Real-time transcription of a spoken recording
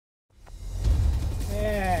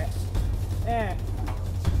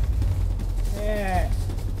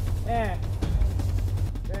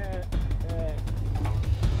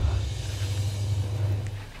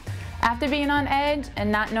being on edge and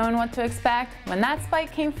not knowing what to expect, when that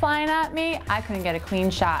spike came flying at me, I couldn't get a clean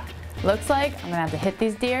shot. Looks like I'm gonna have to hit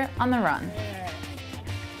these deer on the run.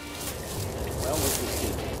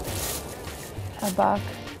 A buck.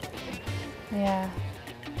 Yeah.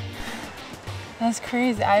 That's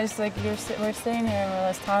crazy. I just like, we're sitting here and we're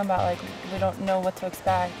just talking about like, we don't know what to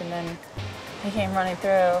expect, and then he came running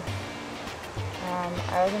through.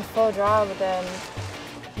 I was in full draw, but then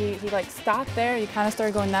he like stopped there. He kind of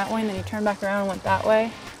started going that way, and then he turned back around and went that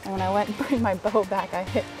way. And when I went and bring my bow back, I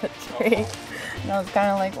hit the tree. And I was kind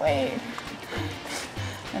of like, wait.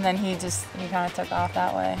 And then he kind of took off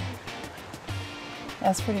that way.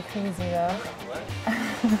 That's pretty crazy though.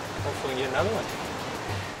 Hopefully get another one.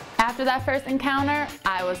 After that first encounter,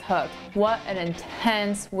 I was hooked. What an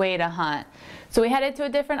intense way to hunt. So we headed to a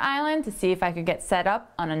different island to see if I could get set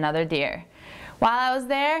up on another deer. While I was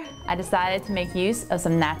there, I decided to make use of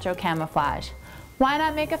some natural camouflage. Why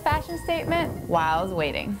not make a fashion statement while I was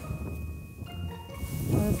waiting?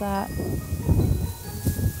 What is that? You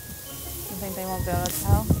think they won't be able to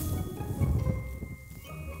tell?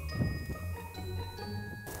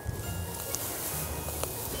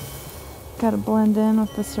 Gotta blend in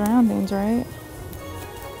with the surroundings, right?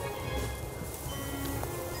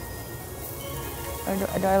 Or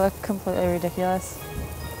do I look completely ridiculous?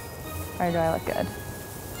 Or do I look good?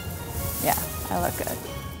 Yeah, I look good.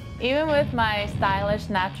 Even with my stylish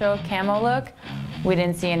natural camo look, we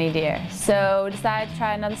didn't see any deer. So we decided to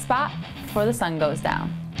try another spot before the sun goes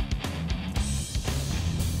down.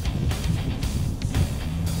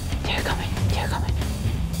 Deer coming, deer coming.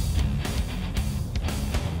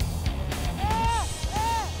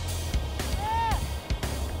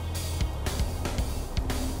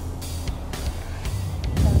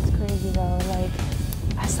 Like,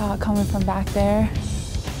 I saw it coming from back there,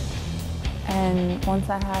 and once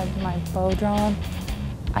I had my bow drawn,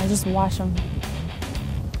 I just watched him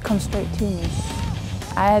come straight to me.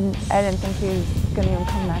 I didn't think he was gonna even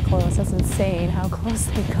come that close. That's insane how close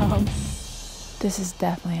they come. This is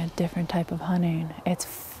definitely a different type of hunting. It's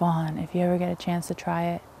fun. If you ever get a chance to try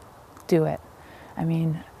it, do it. I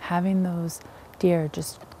mean, having those deer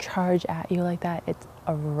just charge at you like that, it's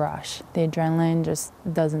a rush. The adrenaline just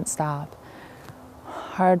doesn't stop.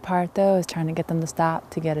 Hard part though is trying to get them to stop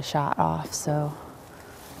to get a shot off. So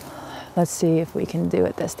let's see if we can do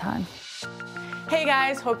it this time. Hey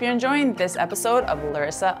guys, hope you're enjoying this episode of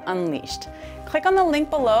Larysa Unleashed. Click on the link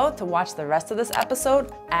below to watch the rest of this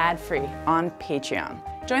episode ad-free on Patreon.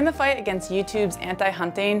 Join the fight against YouTube's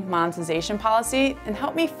anti-hunting monetization policy and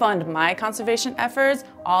help me fund my conservation efforts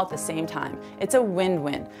all at the same time. It's a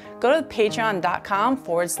win-win. Go to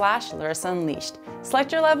patreon.com/Larysa Unleashed.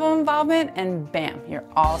 Select your level of involvement and bam, you're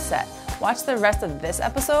all set. Watch the rest of this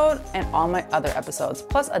episode and all my other episodes,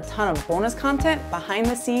 plus a ton of bonus content, behind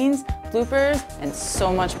the scenes, bloopers, and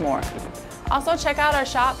so much more. Also check out our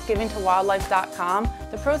shop, givingtowildlife.com.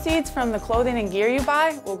 The proceeds from the clothing and gear you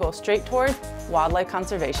buy will go straight towards wildlife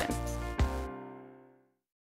conservation.